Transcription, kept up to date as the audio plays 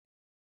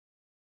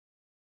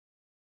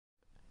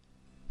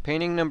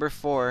Painting number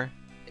 4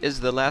 is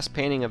the last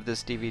painting of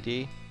this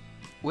DVD.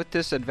 With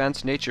this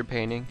advanced nature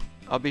painting,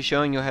 I'll be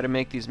showing you how to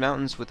make these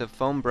mountains with a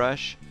foam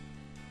brush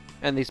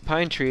and these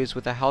pine trees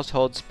with a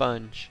household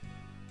sponge.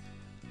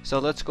 So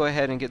let's go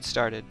ahead and get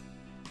started.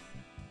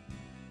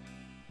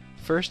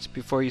 First,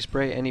 before you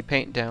spray any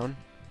paint down,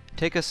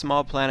 take a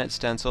small planet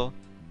stencil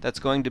that's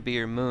going to be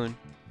your moon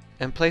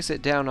and place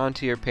it down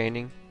onto your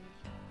painting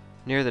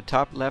near the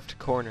top left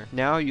corner.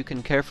 Now you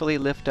can carefully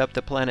lift up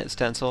the planet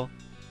stencil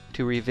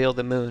to reveal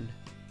the moon.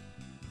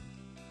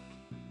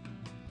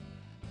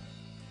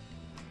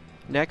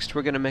 Next,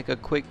 we're going to make a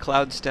quick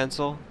cloud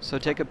stencil, so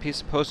take a piece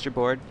of poster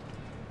board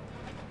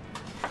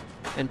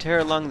and tear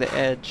along the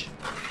edge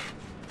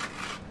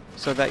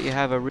so that you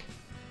have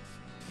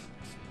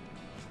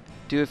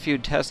do a few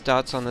test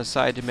dots on the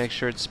side to make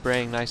sure it's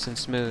spraying nice and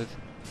smooth.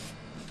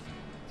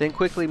 Then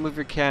quickly move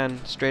your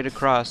can straight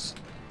across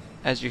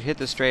as you hit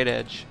the straight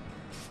edge,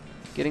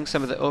 getting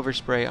some of the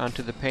overspray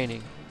onto the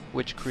painting,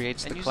 which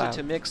creates the cloud. Use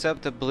it to mix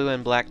up the blue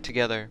and black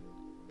together.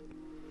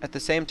 At the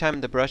same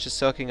time, the brush is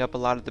soaking up a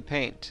lot of the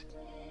paint.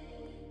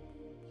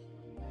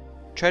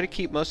 Try to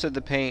keep most of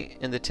the paint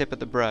in the tip of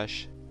the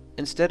brush,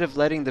 instead of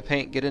letting the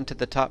paint get into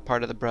the top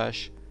part of the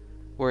brush,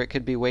 where it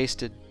could be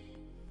wasted.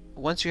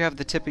 Once you have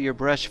the tip of your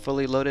brush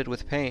fully loaded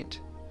with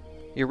paint,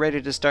 you're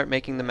ready to start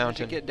making the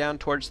mountain. As you get down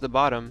towards the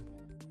bottom,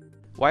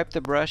 wipe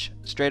the brush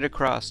straight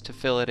across to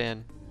fill it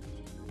in.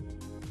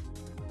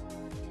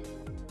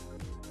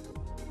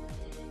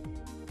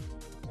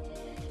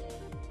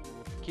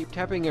 Keep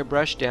tapping your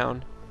brush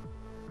down,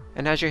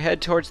 and as you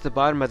head towards the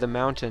bottom of the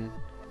mountain,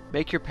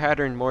 make your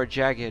pattern more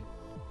jagged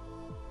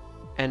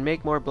and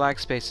make more black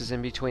spaces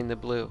in between the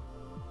blue.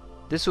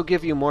 This will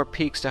give you more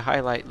peaks to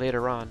highlight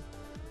later on.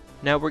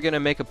 Now we're going to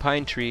make a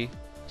pine tree,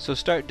 so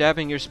start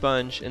dabbing your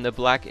sponge in the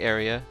black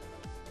area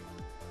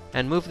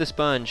and move the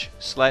sponge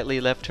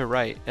slightly left to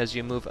right as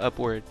you move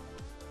upward.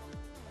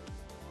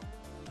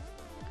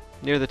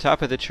 Near the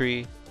top of the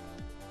tree,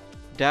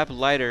 dab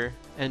lighter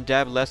and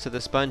dab less of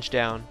the sponge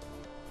down.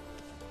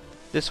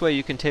 This way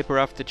you can taper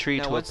off the tree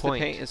to a point. Once the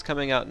paint is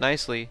coming out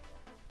nicely,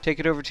 take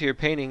it over to your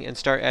painting and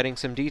start adding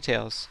some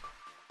details.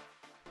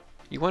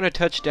 You want to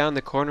touch down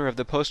the corner of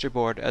the poster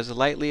board as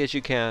lightly as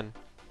you can,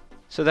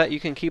 so that you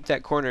can keep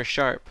that corner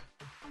sharp.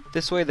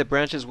 This way the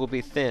branches will be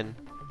thin,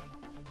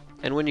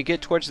 and when you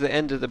get towards the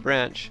end of the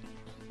branch,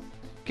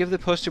 give the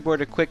poster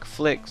board a quick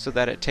flick so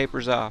that it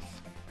tapers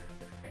off.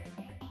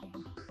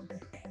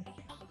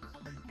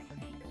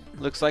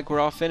 Looks like we're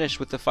all finished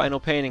with the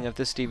final painting of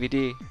this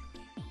DVD.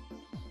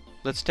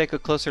 Let's take a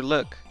closer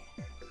look.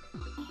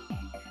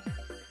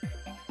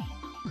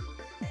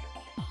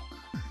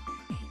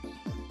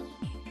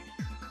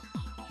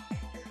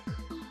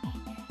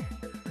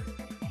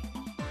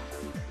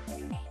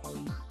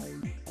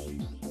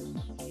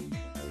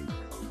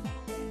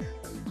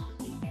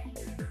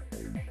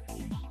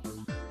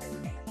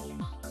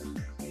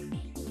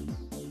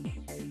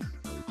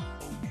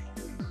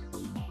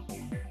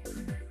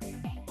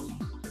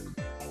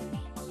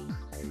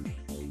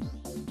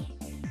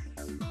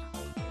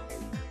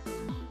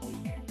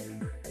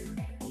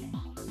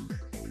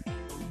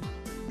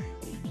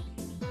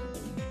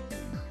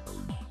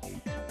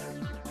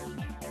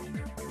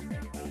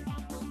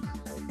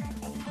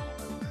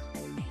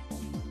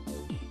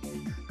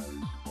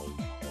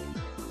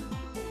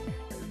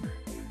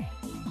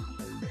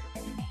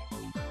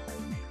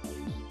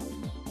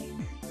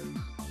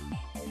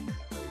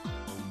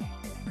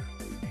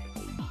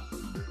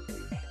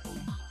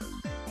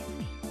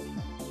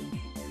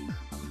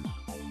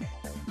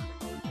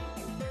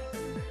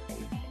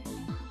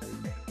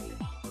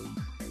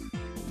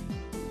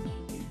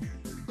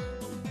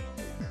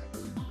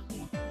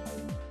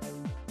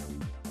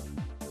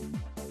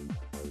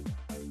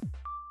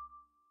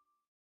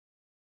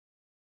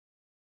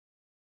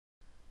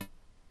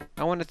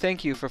 I want to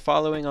thank you for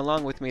following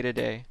along with me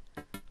today.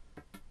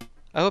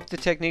 I hope the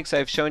techniques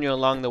I've shown you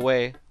along the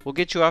way will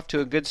get you off to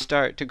a good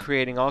start to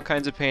creating all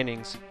kinds of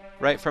paintings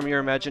right from your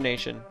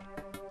imagination.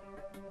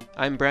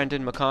 I'm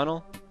Brandon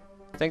McConnell.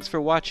 Thanks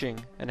for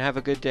watching and have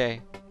a good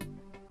day.